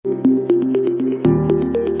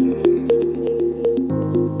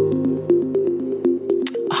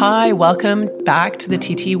Hi, welcome back to the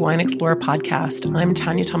TT Wine Explorer podcast. I'm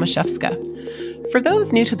Tania Tomaszewska. For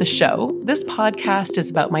those new to the show, this podcast is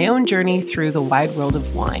about my own journey through the wide world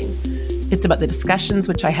of wine. It's about the discussions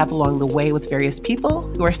which I have along the way with various people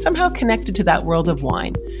who are somehow connected to that world of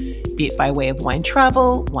wine, be it by way of wine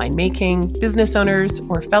travel, winemaking, business owners,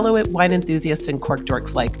 or fellow wine enthusiasts and cork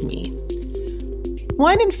dorks like me.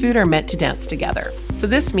 Wine and food are meant to dance together, so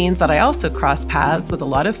this means that I also cross paths with a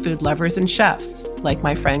lot of food lovers and chefs, like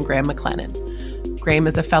my friend Graham MacLennan. Graham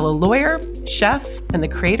is a fellow lawyer, chef, and the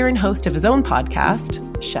creator and host of his own podcast,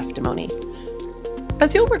 Cheftimony.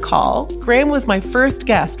 As you'll recall, Graham was my first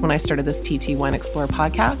guest when I started this TT Wine Explorer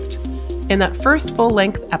podcast. In that first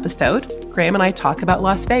full-length episode, Graham and I talk about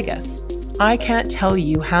Las Vegas. I can't tell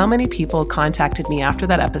you how many people contacted me after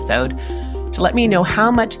that episode to let me know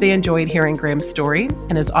how much they enjoyed hearing Graham's story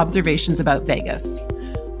and his observations about Vegas.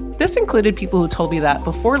 This included people who told me that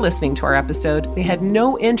before listening to our episode, they had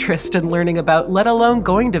no interest in learning about, let alone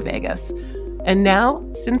going to Vegas. And now,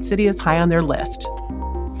 Sin City is high on their list.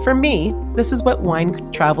 For me, this is what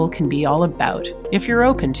wine travel can be all about, if you're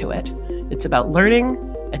open to it. It's about learning,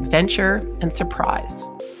 adventure, and surprise.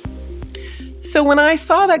 So when I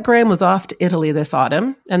saw that Graham was off to Italy this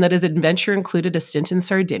autumn, and that his adventure included a stint in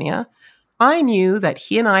Sardinia, I knew that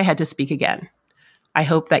he and I had to speak again. I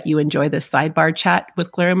hope that you enjoy this sidebar chat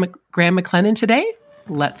with Graham MacLennan today.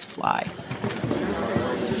 Let's fly.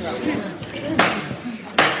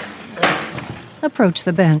 Approach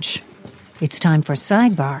the bench. It's time for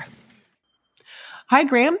sidebar. Hi,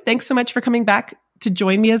 Graham. Thanks so much for coming back to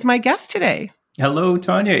join me as my guest today. Hello,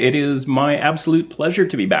 Tania. It is my absolute pleasure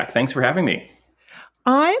to be back. Thanks for having me.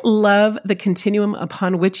 I love the continuum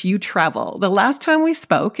upon which you travel. The last time we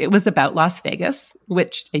spoke, it was about Las Vegas,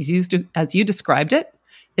 which, as you described it,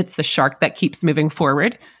 it's the shark that keeps moving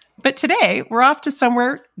forward. But today, we're off to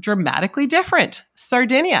somewhere dramatically different,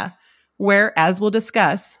 Sardinia, where, as we'll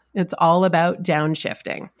discuss, it's all about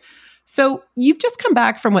downshifting. So you've just come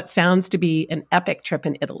back from what sounds to be an epic trip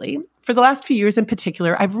in Italy. For the last few years in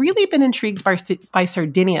particular, I've really been intrigued by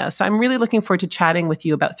Sardinia, so I'm really looking forward to chatting with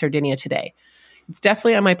you about Sardinia today. It's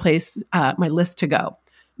definitely on my list to go.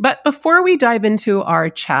 But before we dive into our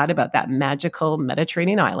chat about that magical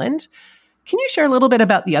Mediterranean island, can you share a little bit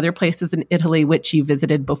about the other places in Italy which you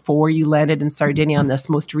visited before you landed in Sardinia on this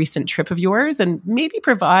most recent trip of yours, and maybe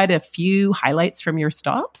provide a few highlights from your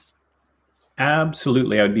stops?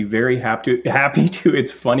 Absolutely. I'd be very happy to.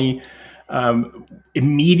 It's funny.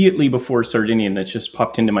 Immediately before Sardinia, and that just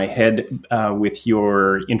popped into my head with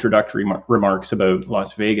your introductory remarks about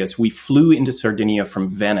Las Vegas, we flew into Sardinia from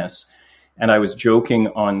Venice. And I was joking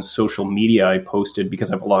on social media. I posted, because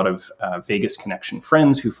I have a lot of Vegas connection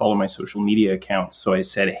friends who follow my social media accounts. So I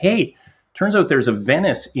said, hey, turns out there's a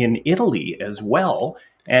Venice in Italy as well.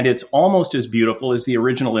 And it's almost as beautiful as the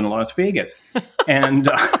original in Las Vegas. And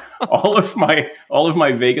all of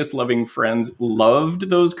my Vegas loving friends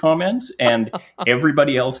loved those comments, and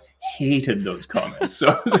everybody else hated those comments.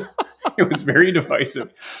 So it was very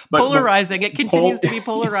divisive. But polarizing. It continues to be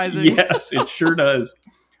polarizing. Yes, it sure does.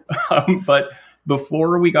 But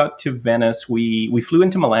before we got to Venice, we flew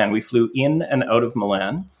into Milan. We flew in and out of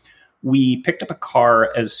Milan. We picked up a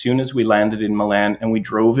car as soon as we landed in Milan, and we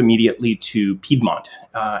drove immediately to Piedmont.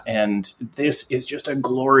 And this is just a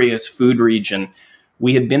glorious food region.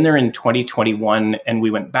 We had been there in 2021, and we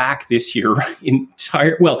went back this year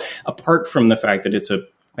apart from the fact that it's a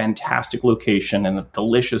fantastic location and a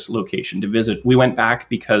delicious location to visit, we went back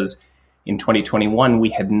because in 2021, we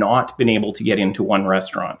had not been able to get into one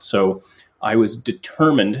restaurant. So I was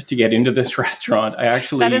determined to get into this restaurant.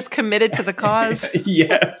 That is committed to the cause.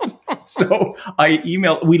 Yes. So I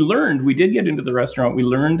emailed, we did get into the restaurant. We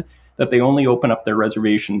learned that they only open up their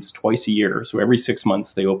reservations twice a year. So every 6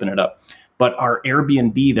 months they open it up. But our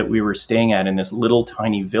Airbnb that we were staying at in this little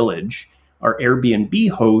tiny village, our Airbnb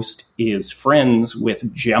host is friends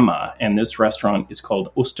with Gemma. And this restaurant is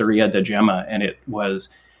called Osteria de Gemma. And it was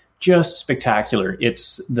just spectacular.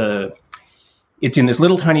 It's in this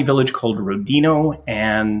little tiny village called Rodino,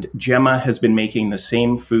 and Gemma has been making the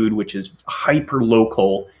same food, which is hyper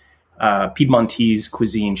local Piedmontese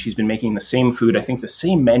cuisine. She's been making the same food, I think the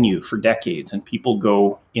same menu for decades, and people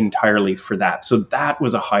go entirely for that. So that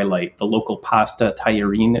was a highlight. The local pasta,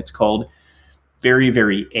 tagliarine, it's called. Very,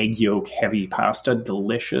 very egg yolk heavy pasta,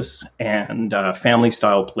 delicious, and family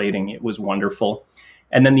style plating. It was wonderful.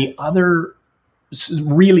 And then the other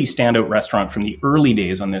really standout restaurant from the early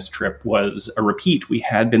days on this trip was a repeat. We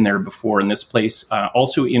had been there before in this place,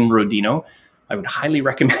 also in Rodino. I would highly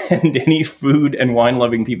recommend any food and wine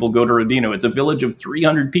loving people go to Rodino. It's a village of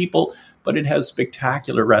 300 people, but it has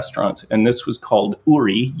spectacular restaurants. And this was called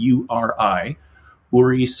Uri, U-R-I,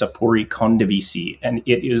 Uri Sapori Condivisi, and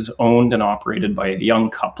it is owned and operated by a young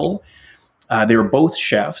couple. They were both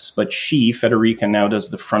chefs, but she, Federica, now does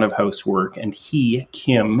the front of house work, and he,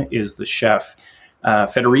 Kim, is the chef.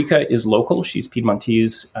 Federica is local. She's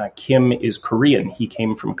Piedmontese. Kim is Korean. He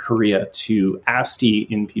came from Korea to Asti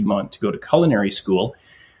in Piedmont to go to culinary school.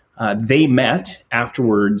 They met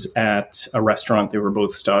afterwards at a restaurant they were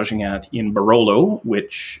both staging at in Barolo,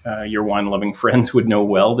 which your wine-loving friends would know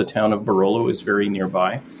well. The town of Barolo is very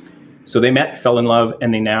nearby. So they met, fell in love,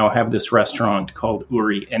 and they now have this restaurant called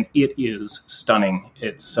Uri, and it is stunning.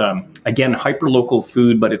 It's, again, hyper-local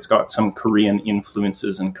food, but it's got some Korean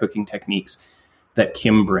influences and cooking techniques that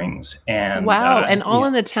Kim brings. And wow, and all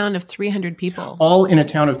in the town of 300 people. All in a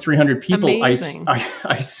town of 300 people. Amazing.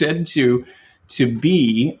 I said to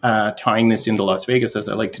be tying this into Las Vegas, as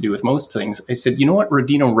I like to do with most things, I said, you know what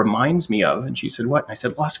Rodino reminds me of? And she said, what? And I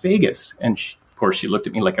said, Las Vegas. And of course, she looked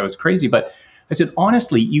at me like I was crazy, but I said,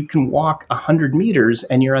 honestly, you can walk 100 meters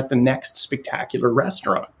and you're at the next spectacular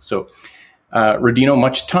restaurant. So Rodino,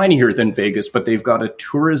 much tinier than Vegas, but they've got a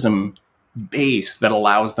tourism base that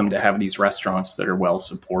allows them to have these restaurants that are well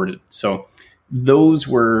supported. So those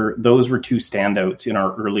were two standouts in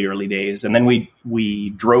our early days. And then we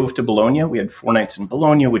drove to Bologna. We had 4 nights in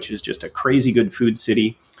Bologna, which is just a crazy good food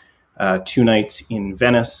city, 2 nights in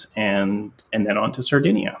Venice, and then on to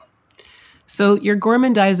Sardinia. So your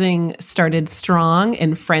gourmandizing started strong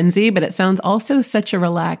and frenzy, but it sounds also such a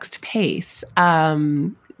relaxed pace.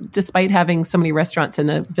 Despite having so many restaurants in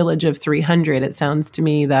a village of 300, it sounds to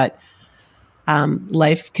me that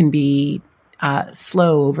life can be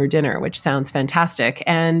slow over dinner, which sounds fantastic.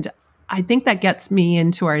 And I think that gets me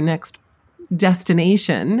into our next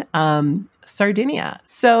destination, Sardinia.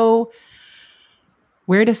 So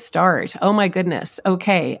where to start? Oh my goodness.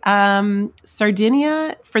 Okay.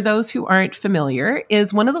 Sardinia, for those who aren't familiar,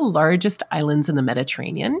 is one of the largest islands in the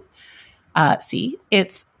Mediterranean Sea.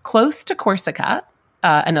 It's close to Corsica,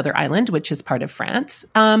 another island, which is part of France.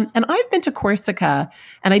 And I've been to Corsica,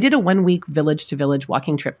 and I did a 1-week village-to-village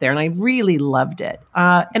walking trip there, and I really loved it.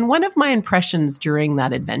 And one of my impressions during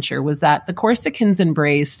that adventure was that the Corsicans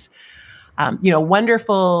embrace,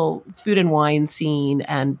 wonderful food and wine scene,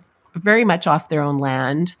 and very much off their own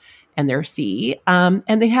land and their sea.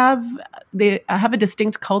 And they have a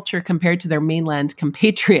distinct culture compared to their mainland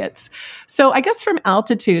compatriots. So I guess from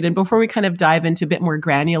altitude, and before we kind of dive into a bit more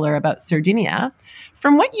granular about Sardinia,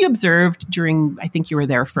 from what you observed during, I think you were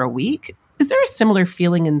there for a week, is there a similar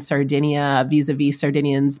feeling in Sardinia vis-a-vis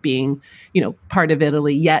Sardinians being, part of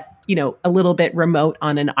Italy, yet, a little bit remote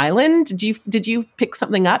on an island? Did you pick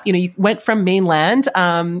something up? You went from mainland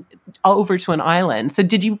over to an island. So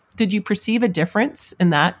did you perceive a difference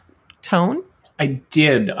in that tone? I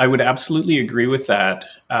did. I would absolutely agree with that.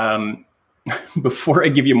 Before I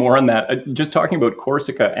give you more on that, just talking about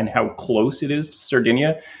Corsica and how close it is to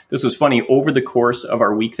Sardinia, this was funny. Over the course of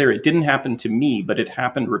our week there, it didn't happen to me, but it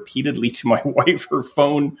happened repeatedly to my wife. Her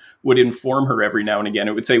phone would inform her every now and again.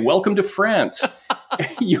 It would say, "Welcome to France.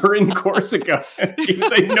 You're in Corsica." And she would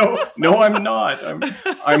say, No, I'm not.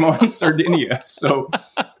 I'm on Sardinia. So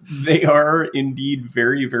they are indeed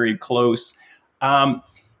very, very close.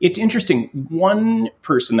 It's interesting. One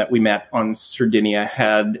person that we met on Sardinia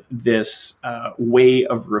had this way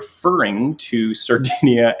of referring to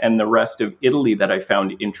Sardinia and the rest of Italy that I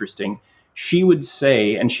found interesting. She would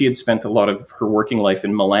say, and she had spent a lot of her working life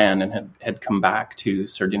in Milan and had come back to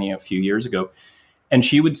Sardinia a few years ago. And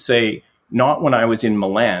she would say, not when I was in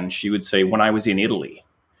Milan, she would say, when I was in Italy.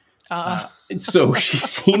 So she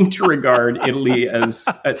seemed to regard Italy as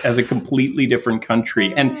a completely different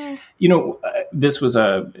country. And, this was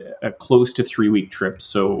a close to 3-week trip.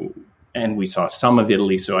 So, and we saw some of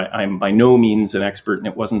Italy. So I'm by no means an expert, and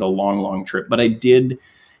it wasn't a long trip, but I did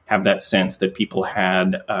have that sense that people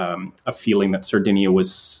had a feeling that Sardinia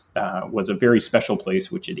was a very special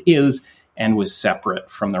place, which it is, and was separate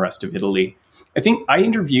from the rest of Italy. I think I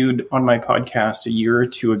interviewed on my podcast a year or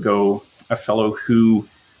two ago a fellow who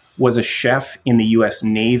was a chef in the U.S.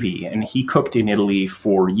 Navy, and he cooked in Italy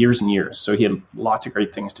for years and years. So he had lots of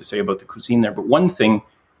great things to say about the cuisine there. But one thing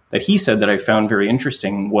that he said that I found very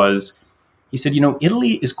interesting was, he said,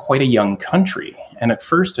 Italy is quite a young country. And at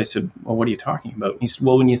first I said, well, what are you talking about? And he said,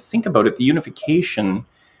 well, when you think about it, the unification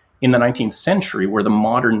in the 19th century, where the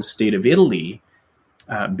modern state of Italy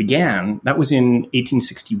began, that was in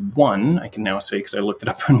 1861, I can now say, because I looked it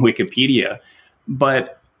up on Wikipedia.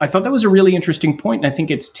 But I thought that was a really interesting point, and I think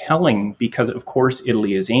it's telling because, of course,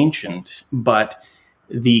 Italy is ancient, but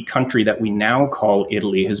the country that we now call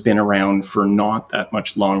Italy has been around for not that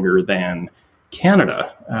much longer than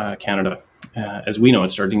Canada. Canada, as we know, it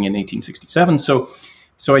starting in 1867. So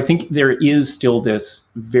So I think there is still this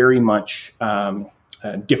very much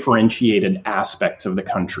differentiated aspects of the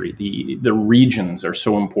country. The regions are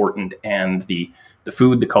so important, and the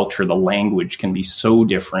food, the culture, the language can be so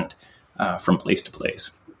different from place to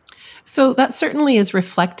place. So that certainly is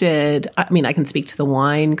reflected. I mean, I can speak to the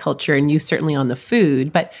wine culture and you certainly on the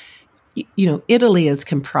food, but Italy is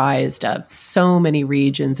comprised of so many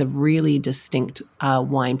regions of really distinct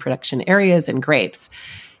wine production areas and grapes.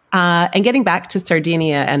 And getting back to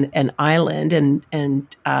Sardinia and island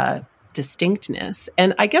and distinctness,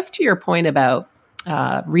 and I guess to your point about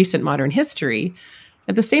recent modern history,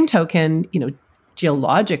 at the same token,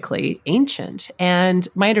 geologically ancient. And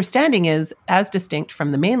my understanding is as distinct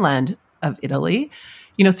from the mainland of Italy.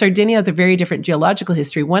 Sardinia has a very different geological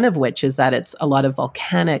history, one of which is that it's a lot of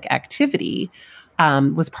volcanic activity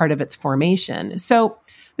was part of its formation. So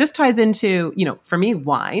this ties into, for me,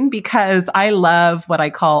 wine, because I love what I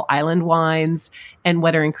call island wines and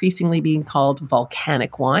what are increasingly being called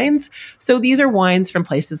volcanic wines. So these are wines from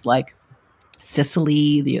places like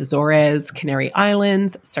Sicily, the Azores, Canary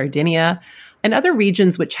Islands, Sardinia, and other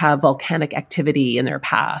regions which have volcanic activity in their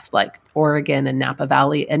past, like Oregon and Napa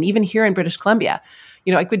Valley, and even here in British Columbia.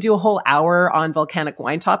 I could do a whole hour on volcanic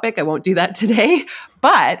wine topic. I won't do that today.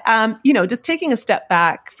 But, just taking a step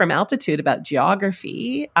back from altitude about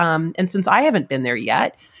geography, and since I haven't been there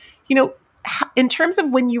yet, in terms of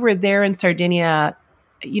when you were there in Sardinia,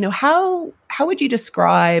 how would you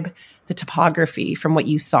describe the topography from what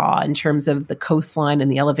you saw in terms of the coastline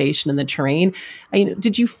and the elevation and the terrain?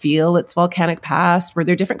 Did you feel its volcanic past? Were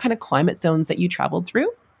there different kind of climate zones that you traveled through?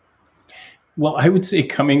 Well, I would say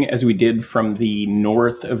coming as we did from the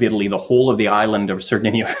north of Italy, the whole of the island of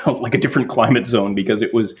Sardinia felt like a different climate zone because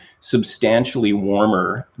it was substantially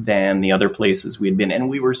warmer than the other places we had been. And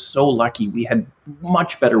we were so lucky. We had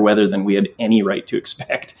much better weather than we had any right to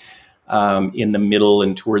expect in the middle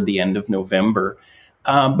and toward the end of November.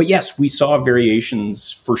 But yes, we saw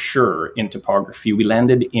variations for sure in topography. We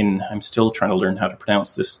landed in, I'm still trying to learn how to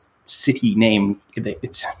pronounce this city name.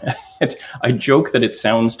 I joke that it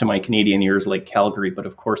sounds to my Canadian ears like Calgary, but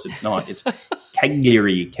of course it's not. It's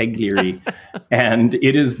Cagliari. And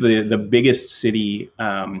it is the biggest city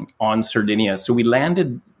on Sardinia. So we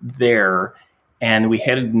landed there and we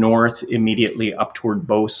headed north immediately up toward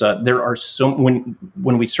Bosa. There are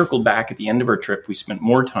when we circled back at the end of our trip, we spent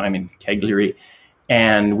more time in Cagliari.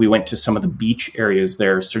 And we went to some of the beach areas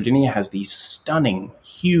there. Sardinia has these stunning,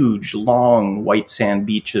 huge, long white sand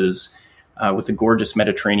beaches with the gorgeous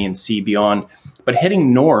Mediterranean Sea beyond. But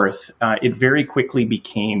heading north, it very quickly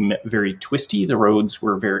became very twisty. The roads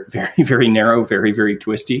were very, very, very narrow, very, very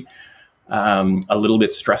twisty. A little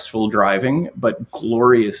bit stressful driving, but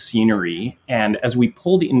glorious scenery. And as we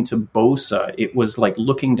pulled into Bosa, it was like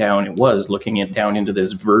looking down into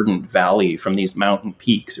this verdant valley from these mountain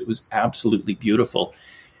peaks. It was absolutely beautiful.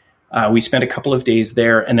 We spent a couple of days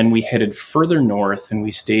there, and then we headed further north, and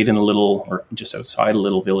we stayed in just outside a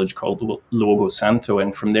little village called Luogo Santo.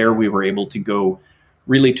 And from there, we were able to go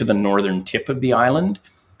really to the northern tip of the island.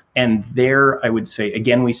 And there, I would say,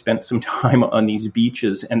 again, we spent some time on these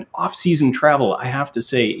beaches, and off-season travel, I have to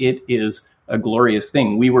say, it is a glorious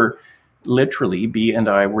thing. We were literally, B and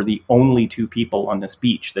I were the only two people on this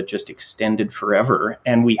beach that just extended forever.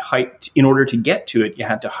 And we hiked, in order to get to it, you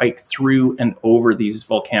had to hike through and over these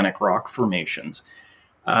volcanic rock formations.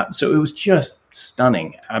 So it was just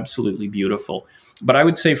stunning, absolutely beautiful. But I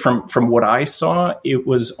would say from what I saw, it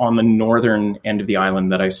was on the northern end of the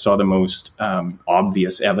island that I saw the most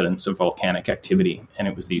obvious evidence of volcanic activity. And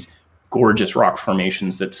it was these gorgeous rock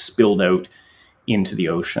formations that spilled out into the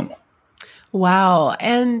ocean. Wow.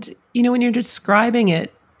 And, when you're describing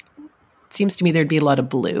it, it seems to me there'd be a lot of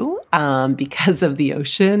blue because of the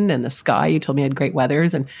ocean and the sky. You told me I had great weather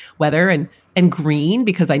and green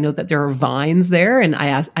because I know that there are vines there. And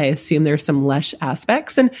I assume there's some lush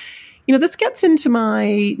aspects. And this gets into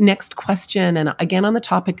my next question, and again on the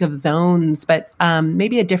topic of zones, but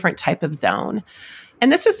maybe a different type of zone.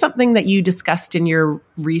 And this is something that you discussed in your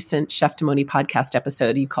recent Cheftimony podcast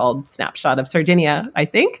episode you called Snapshot of Sardinia, I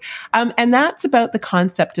think. And that's about the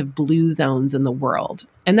concept of blue zones in the world,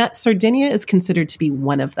 and that Sardinia is considered to be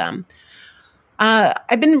one of them.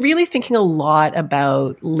 I've been really thinking a lot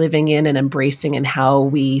about living in and embracing and how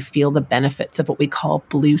we feel the benefits of what we call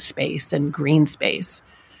blue space and green space.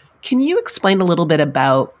 Can you explain a little bit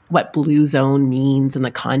about what blue zone means in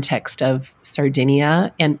the context of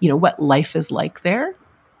Sardinia and, what life is like there?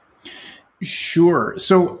 Sure.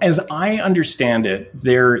 So as I understand it,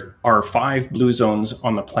 there are 5 blue zones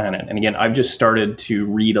on the planet. And again, I've just started to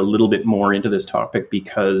read a little bit more into this topic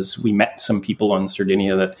because we met some people on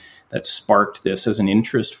Sardinia that sparked this as an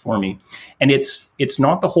interest for me. And it's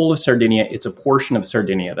not the whole of Sardinia, it's a portion of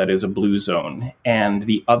Sardinia that is a blue zone. And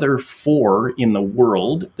the other 4 in the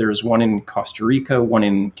world, there's one in Costa Rica, one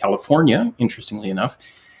in California, interestingly enough.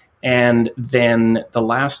 And then the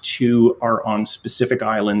last 2 are on specific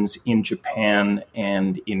islands in Japan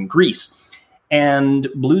and in Greece. And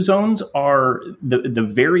blue zones are the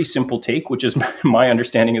very simple take, which is my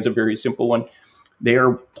understanding is a very simple one. They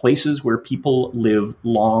are places where people live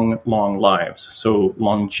long, long lives. So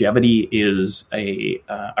longevity is a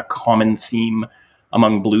common theme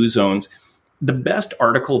among blue zones. The best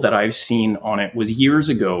article that I've seen on it was years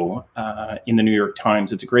ago in the New York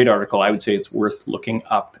Times. It's a great article. I would say it's worth looking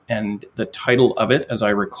up. And the title of it, as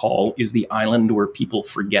I recall, is The Island Where People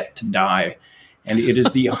Forget to Die. And it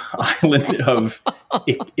is the island of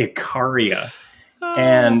Ikaria.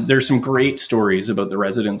 And there's some great stories about the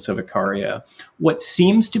residents of Ikaria. What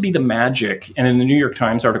seems to be the magic, and in the New York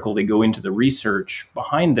Times article, they go into the research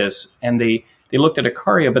behind this, and they looked at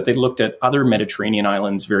Ikaria, but they looked at other Mediterranean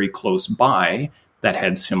islands very close by that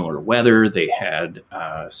had similar weather, they had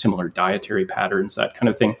similar dietary patterns, that kind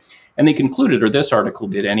of thing. And they concluded, or this article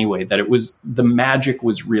did anyway, that the magic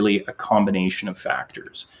was really a combination of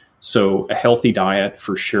factors. So a healthy diet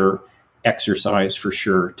for sure, exercise for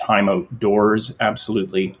sure, time outdoors,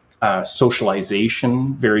 absolutely.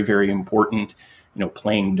 Socialization, very, very important.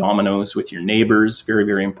 Playing dominoes with your neighbors, very,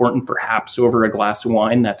 very important. Perhaps over a glass of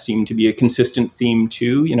wine, that seemed to be a consistent theme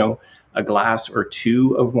too. A glass or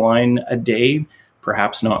 2 of wine a day,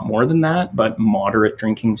 perhaps not more than that, but moderate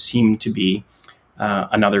drinking seemed to be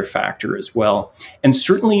another factor as well. And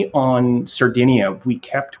certainly on Sardinia, we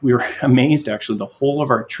were amazed actually the whole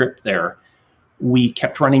of our trip there. We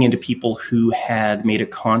kept running into people who had made a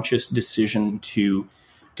conscious decision to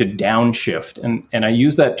downshift. And I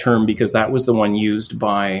use that term because that was the one used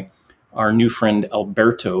by our new friend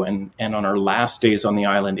Alberto. And on our last days on the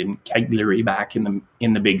island in Cagliari, back in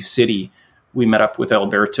the big city, we met up with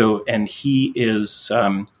Alberto, and he is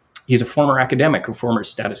he's a former academic, a former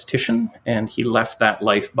statistician, and he left that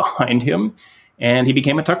life behind him. And he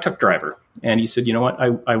became a tuk-tuk driver. And he said, you know what,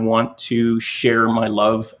 I want to share my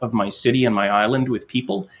love of my city and my island with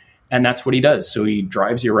people. And that's what he does. So he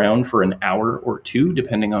drives you around for an hour or 2,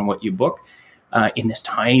 depending on what you book, in this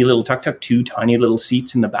tiny little tuk-tuk, 2 tiny little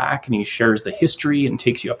seats in the back. And he shares the history and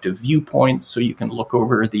takes you up to viewpoints so you can look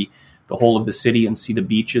over the whole of the city and see the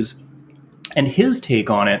beaches. And his take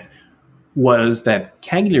on it was that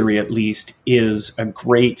Cagliari, at least, is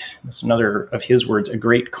that's another of his words, a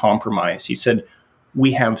great compromise. He said,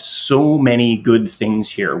 we have so many good things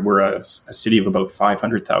here. We're a city of about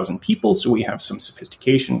 500,000 people, so we have some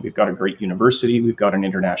sophistication. We've got a great university. We've got an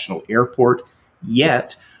international airport.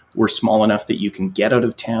 Yet, we're small enough that you can get out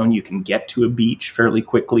of town. You can get to a beach fairly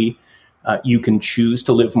quickly. You can choose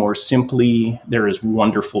to live more simply. There is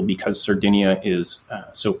wonderful, because Sardinia is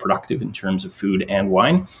so productive in terms of food and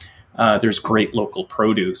wine. There's great local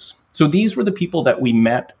produce. So these were the people that we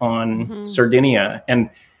met on Sardinia. And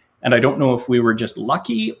I don't know if we were just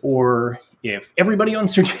lucky or if everybody on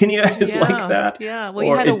Sardinia is like that. Yeah. Well,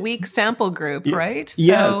 you had a weak sample group, right? So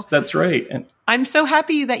yes, that's right. And I'm so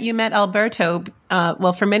happy that you met Alberto.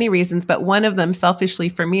 Well, for many reasons, but one of them selfishly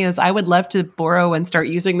for me is I would love to borrow and start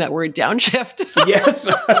using that word downshift. Yes.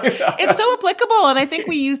 It's so applicable. And I think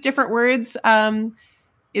we use different words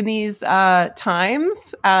in these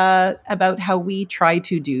times about how we try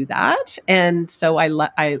to do that. And so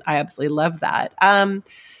I absolutely love that.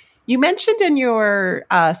 You mentioned in your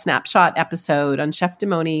snapshot episode on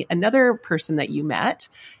Cheftimony another person that you met,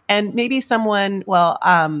 and maybe someone,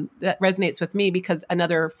 that resonates with me because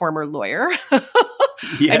another former lawyer.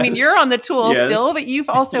 Yes. I mean, you're on the tools still, but you've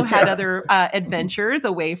also had other adventures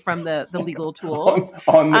away from the legal tools.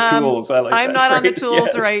 On the tools, I like I'm that not phrase. on the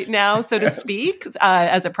tools right now, so to speak,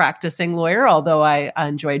 as a practicing lawyer, although I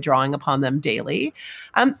enjoy drawing upon them daily.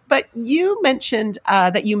 But you mentioned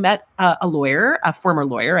that you met a lawyer, a former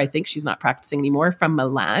lawyer, I think she's not practicing anymore, from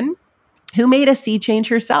Milan, who made a sea change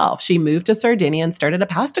herself. She moved to Sardinia and started a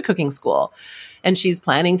pasta cooking school. And she's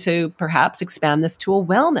planning to perhaps expand this to a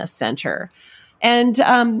wellness center. And,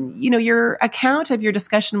 your account of your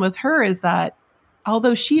discussion with her is that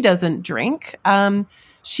although she doesn't drink,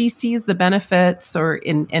 she sees the benefits or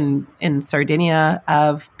in Sardinia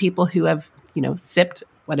of people who have, sipped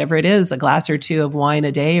whatever it is, a glass or 2 of wine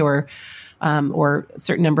a day or a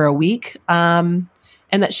certain number a week. And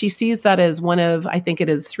and that she sees that as one of, I think it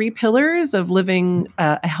is 3 pillars of living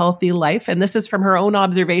a healthy life. And this is from her own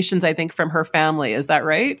observations, I think, from her family. Is that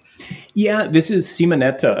right? Yeah, this is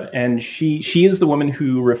Simonetta, and she is the woman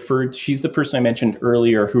who she's the person I mentioned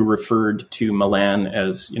earlier who referred to Milan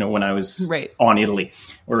as, when I was on Italy,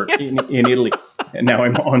 or in Italy, and now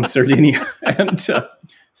I'm on Sardinia. And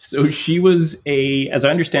so she was as I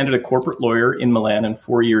understand it, a corporate lawyer in Milan, and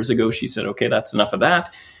 4 years ago she said, okay, that's enough of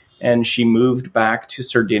that. And she moved back to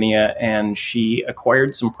Sardinia, and she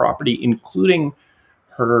acquired some property, including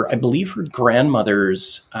I believe her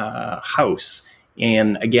grandmother's house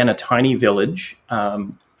in, again, a tiny village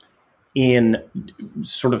in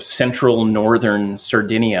sort of central northern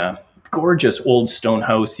Sardinia. Gorgeous old stone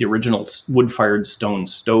house. The original wood-fired stone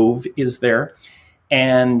stove is there.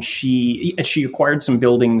 And she acquired some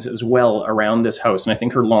buildings as well around this house. And I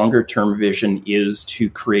think her longer-term vision is to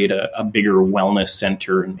create a bigger wellness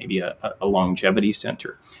center and maybe a longevity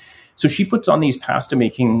center. So she puts on these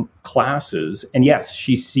pasta-making classes. And yes,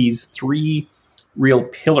 she sees 3 real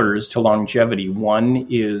pillars to longevity. One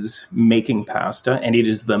is making pasta, and it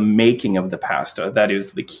is the making of the pasta that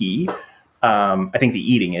is the key. I think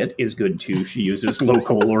the eating it is good too. She uses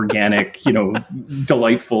local, organic,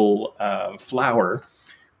 delightful flour.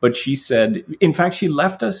 But she said, in fact, she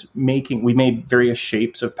left us we made various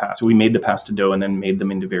shapes of pasta. We made the pasta dough and then made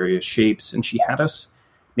them into various shapes. And she had us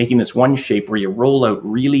making this one shape where you roll out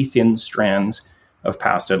really thin strands of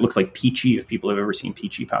pasta. It looks like peachy, if people have ever seen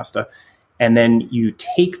peachy pasta. And then you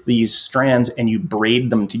take these strands and you braid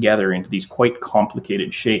them together into these quite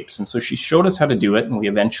complicated shapes. And so she showed us how to do it, and we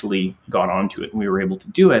eventually got onto it and we were able to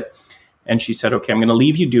do it. And she said, okay, I'm going to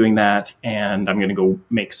leave you doing that, and I'm going to go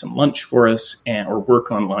make some lunch for us or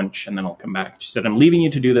work on lunch, and then I'll come back. She said, I'm leaving you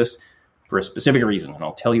to do this for a specific reason, and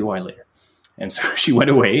I'll tell you why later. And so she went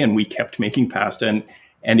away, and we kept making pasta.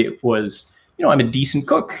 And it was, I'm a decent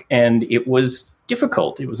cook, and it was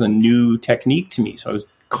difficult. It was a new technique to me. So I was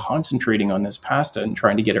concentrating on this pasta and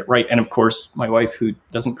trying to get it right. And of course, my wife, who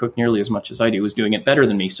doesn't cook nearly as much as I do, was doing it better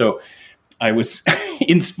than me. So I was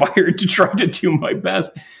inspired to try to do my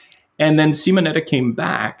best. And then Simonetta came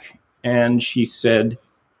back and she said,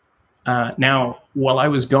 now, while I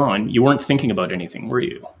was gone, you weren't thinking about anything, were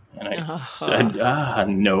you? And I said,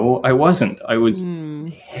 no, I wasn't. I was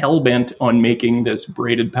hell-bent on making this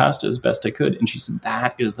braided pasta as best I could. And she said,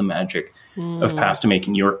 that is the magic of pasta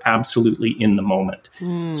making. You're absolutely in the moment.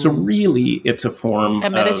 So really, it's a form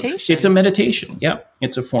of meditation. It's a meditation. Yeah,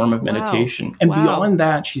 it's a form of meditation. And beyond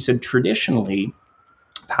that, she said, traditionally,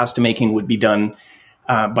 pasta making would be done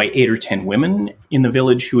by 8 or 10 women in the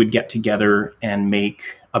village who would get together and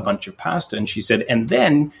make a bunch of pasta. And she said, and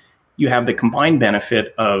then you have the combined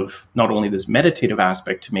benefit of not only this meditative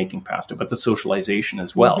aspect to making pasta, but the socialization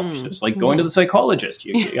as well. So it's like going to the psychologist.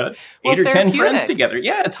 You got 8 or 10 friends together.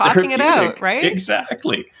 Yeah, it's talking it out, right?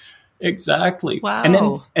 Exactly.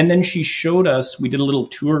 Wow. And then she showed us, we did a little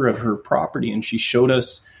tour of her property, and she showed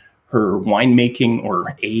us her winemaking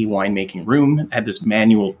or a winemaking room. It had this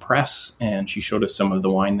manual press, and she showed us some of the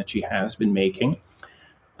wine that she has been making.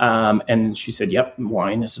 And she said, yep,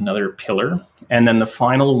 wine is another pillar. And then the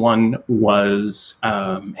final one was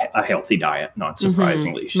a healthy diet, not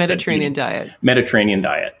surprisingly. Mediterranean diet.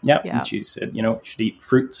 Yep. Yeah. And she said, you should eat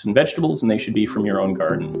fruits and vegetables, and they should be from your own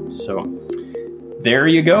garden. So there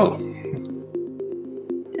you go.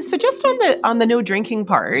 So just on the no drinking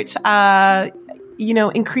part,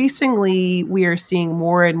 increasingly we are seeing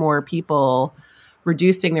more and more people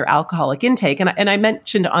reducing their alcoholic intake. And I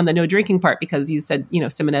mentioned on the no drinking part because you said,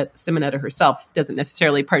 Simonetta herself doesn't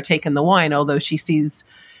necessarily partake in the wine, although she sees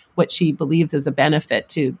what she believes is a benefit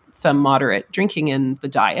to some moderate drinking in the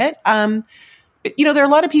diet. But, there are a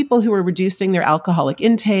lot of people who are reducing their alcoholic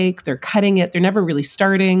intake. They're cutting it. They're never really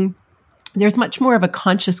starting. There's much more of a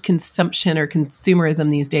conscious consumption or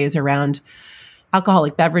consumerism these days around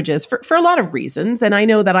alcoholic beverages for a lot of reasons. And I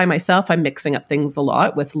know that I myself, I'm mixing up things a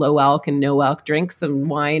lot with low alc and no alc drinks and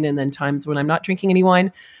wine, and then times when I'm not drinking any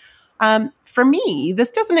wine. For me,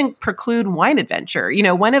 this doesn't preclude wine adventure.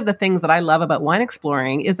 One of the things that I love about wine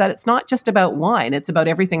exploring is that it's not just about wine, it's about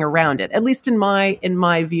everything around it, at least in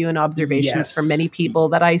my view and observations from many people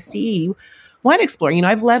that I see wine exploring.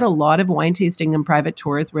 I've led a lot of wine tasting and private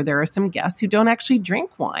tours where there are some guests who don't actually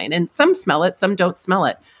drink wine, and some smell it, some don't smell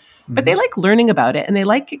it. But they like learning about it, and they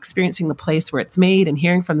like experiencing the place where it's made and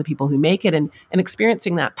hearing from the people who make it and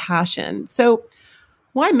experiencing that passion. So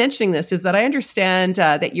why I'm mentioning this is that I understand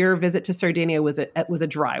that your visit to Sardinia was a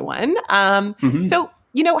dry one. So,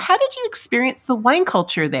 how did you experience the wine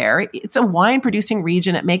culture there? It's a wine producing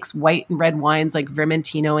region. It makes white and red wines like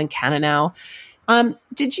Vermentino and Cannonau.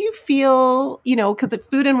 Did you feel, because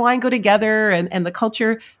food and wine go together and the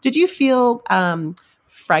culture, did you feel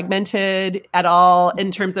fragmented at all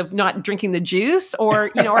in terms of not drinking the juice?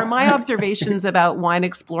 Or, are my observations about wine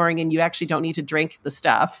exploring and you actually don't need to drink the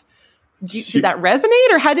stuff, did that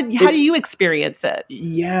resonate, or how do you experience it?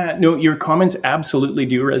 Yeah, no, your comments absolutely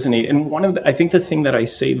do resonate. And I think the thing that I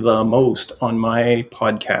say the most on my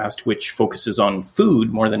podcast, which focuses on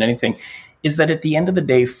food more than anything, is that at the end of the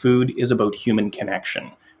day, food is about human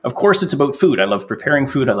connection. Of course, it's about food. I love preparing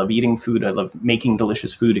food. I love eating food. I love making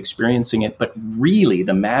delicious food, experiencing it. But really,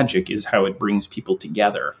 the magic is how it brings people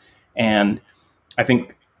together. And I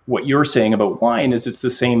think what you're saying about wine is it's the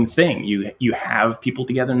same thing. You have people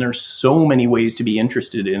together, and there's so many ways to be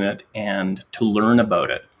interested in it and to learn about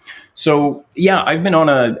it. So, yeah, I've been on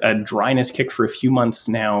a dryness kick for a few months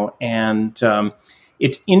now, and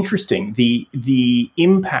it's interesting. The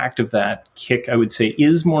impact of that kick, I would say,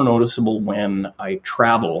 is more noticeable when I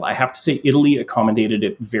travel. I have to say Italy accommodated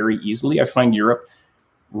it very easily. I find Europe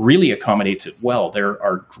really accommodates it well. There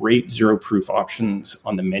are great zero-proof options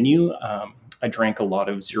on the menu. I drank a lot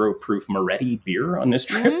of zero-proof Moretti beer on this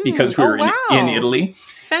trip because we were in Italy.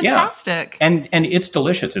 Fantastic. Yeah. And it's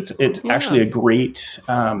delicious. It's actually a great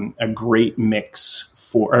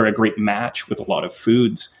mix or a great match with a lot of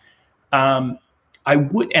foods. I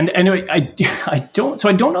would, and I don't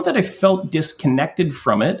know that I felt disconnected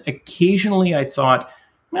from it. Occasionally I thought,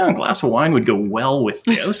 well, a glass of wine would go well with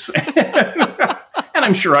this. And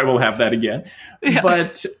I'm sure I will have that again. Yeah.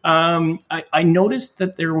 But I noticed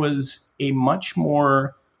that there was a much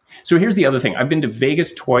more... So here's the other thing. I've been to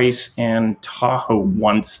Vegas twice and Tahoe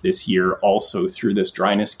once this year also through this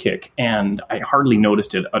dryness kick. And I hardly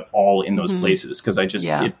noticed it at all in those places because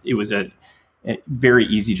it was very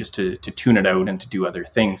easy just to tune it out and to do other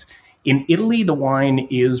things. In Italy, the wine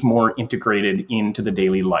is more integrated into the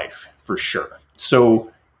daily life for sure.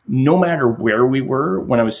 So no matter where we were,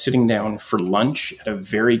 when I was sitting down for lunch at a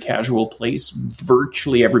very casual place,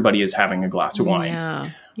 virtually everybody is having a glass of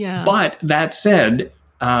wine. Yeah. But that said,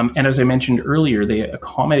 and as I mentioned earlier, they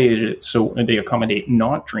accommodated it so they accommodate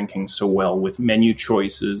not drinking so well with menu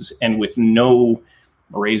choices and with no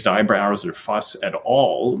raised eyebrows or fuss at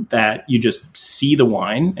all, that you just see the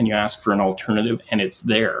wine and you ask for an alternative and it's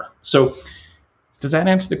there. So does that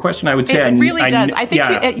answer the question? I would say it really does. I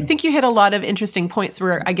think you hit a lot of interesting points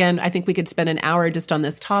where, again, I think we could spend an hour just on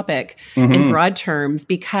this topic in broad terms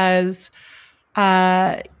because,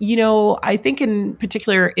 I think in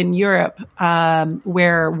particular in Europe,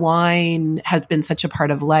 where wine has been such a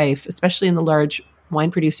part of life, especially in the large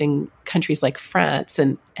wine producing countries like France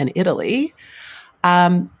and Italy,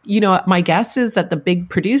 my guess is that the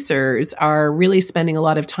big producers are really spending a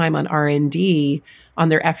lot of time on R&D on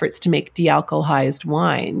their efforts to make de-alcoholized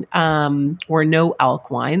wine, or no alc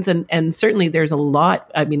wines. And certainly there's a lot,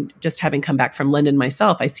 just having come back from London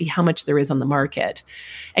myself, I see how much there is on the market.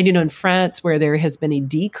 And, in France, where there has been a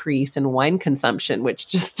decrease in wine consumption, which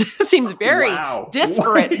just seems very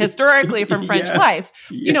disparate historically from French life,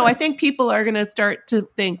 I think people are going to start to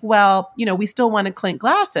think, well, we still want to clink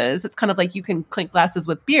glasses. It's kind of like you can clink glasses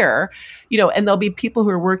with beer, and there'll be people who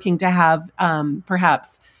are working to have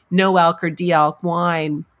perhaps no alc or de-alc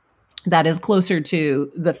wine that is closer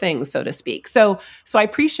to the thing, so to speak. So I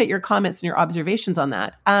appreciate your comments and your observations on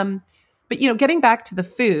that. But getting back to the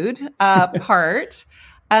food part,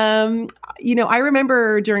 I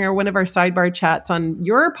remember during one of our sidebar chats on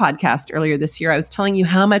your podcast earlier this year, I was telling you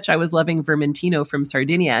how much I was loving Vermentino from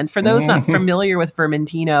Sardinia. And for those not familiar with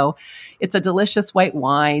Vermentino, it's a delicious white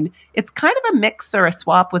wine. It's kind of a mix or a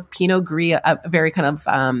swap with Pinot Gris, a very kind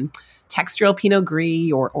of textural Pinot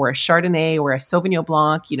Gris or a Chardonnay or a Sauvignon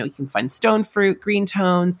Blanc. You can find stone fruit, green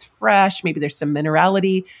tones, fresh. Maybe there's some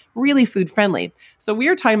minerality, really food friendly. So we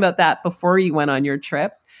were talking about that before you went on your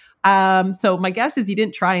trip. So my guess is you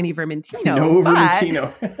didn't try any Vermentino. No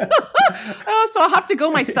Vermentino. So I'll have to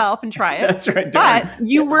go myself and try it. That's right. But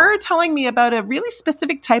you were telling me about a really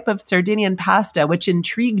specific type of Sardinian pasta, which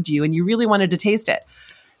intrigued you and you really wanted to taste it.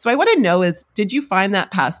 So I want to know did you find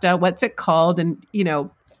that pasta? What's it called? And,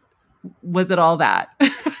 was it all that?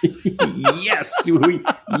 Yes.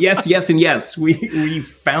 Yes, and yes. We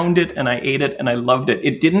found it and I ate it and I loved it.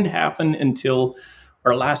 It didn't happen until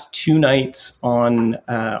our last 2 nights on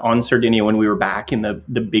Sardinia when we were back in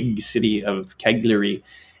the big city of Cagliari.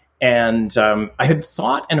 And I had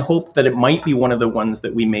thought and hoped that it might be one of the ones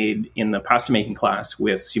that we made in the pasta making class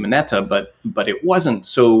with Simonetta, but it wasn't.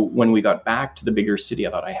 So when we got back to the bigger city, I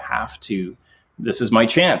thought this is my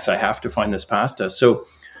chance. I have to find this pasta. So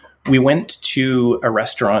we went to a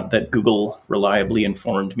restaurant that Google reliably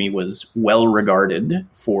informed me was well regarded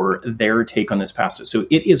for their take on this pasta. So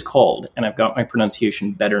it is called, and I've got my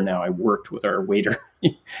pronunciation better now. I worked with our waiter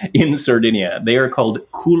in Sardinia. They are called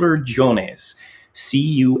culurgiones,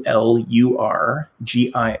 culurgiones,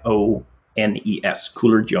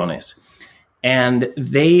 culurgiones. And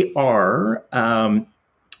they are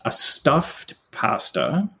a stuffed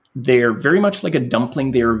pasta. They're very much like a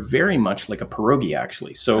dumpling. They're very much like a pierogi,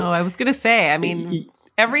 actually. So, I was going to say, I mean,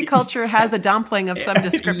 every culture has a dumpling of some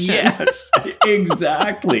description. Yes,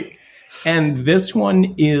 exactly. And this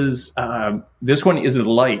one is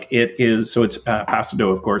light. It is, so it's pasta dough,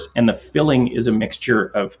 of course, and the filling is a mixture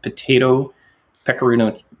of potato,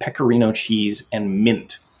 pecorino cheese, and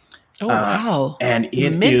mint. Oh, wow. And it the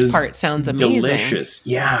mint is part sounds amazing. Delicious.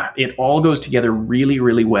 Yeah, it all goes together really,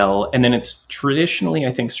 really well. And then it's traditionally,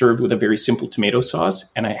 I think, served with a very simple tomato sauce.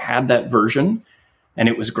 And I had that version, and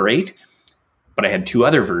it was great. But I had two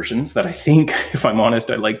other versions that I think, if I'm honest,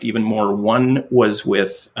 I liked even more. One was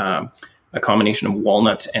with a combination of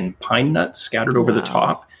walnuts and pine nuts scattered over the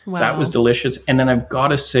top. Wow. That was delicious. And then I've got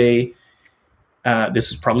to say, this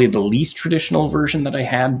is probably the least traditional version that I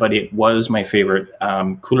had, but it was my favorite.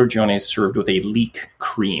 Culurgiones served with a leek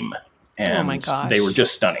cream. And oh my gosh. They were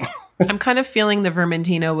just stunning. I'm kind of feeling the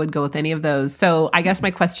Vermentino would go with any of those. So I guess my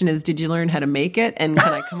question is, did you learn how to make it? And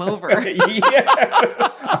can I come over? Yeah,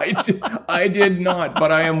 I did not,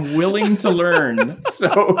 but I am willing to learn.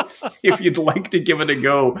 So if you'd like to give it a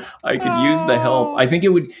go, I could use the help. I think it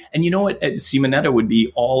would. And you know what? Simonetta would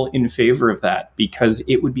be all in favor of that because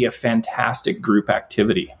it would be a fantastic group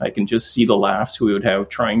activity. I can just see the laughs we would have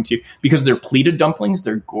trying to, because they're pleated dumplings.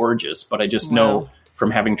 They're gorgeous, but I just know from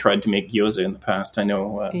having tried to make gyoza in the past, I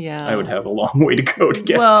know I would have a long way to go to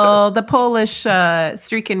get. Well, the Polish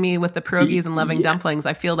streak in me with the pierogies and loving dumplings,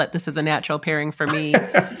 I feel that this is a natural pairing for me.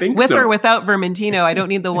 With or without Vermentino, I don't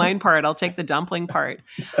need the wine part. I'll take the dumpling part.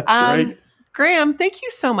 That's right. Graham, thank you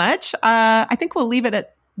so much. I think we'll leave it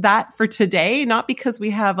at that for today, not because we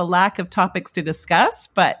have a lack of topics to discuss,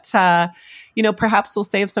 but perhaps we'll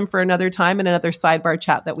save some for another time in another sidebar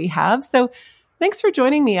chat that we have. So thanks for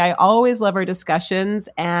joining me. I always love our discussions,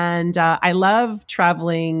 and I love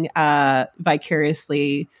traveling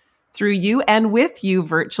vicariously through you and with you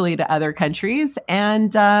virtually to other countries.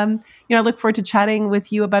 And, I look forward to chatting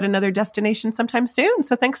with you about another destination sometime soon.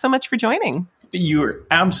 So thanks so much for joining. You're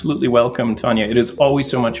absolutely welcome, Tania. It is always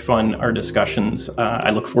so much fun, our discussions. I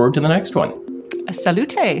look forward to the next one.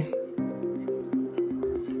 Salute.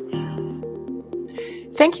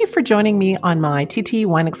 Thank you for joining me on my TT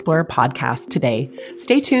Wine Explorer podcast today.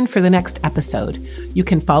 Stay tuned for the next episode. You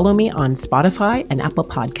can follow me on Spotify and Apple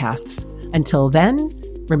Podcasts. Until then,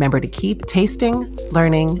 remember to keep tasting,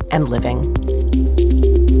 learning, and living.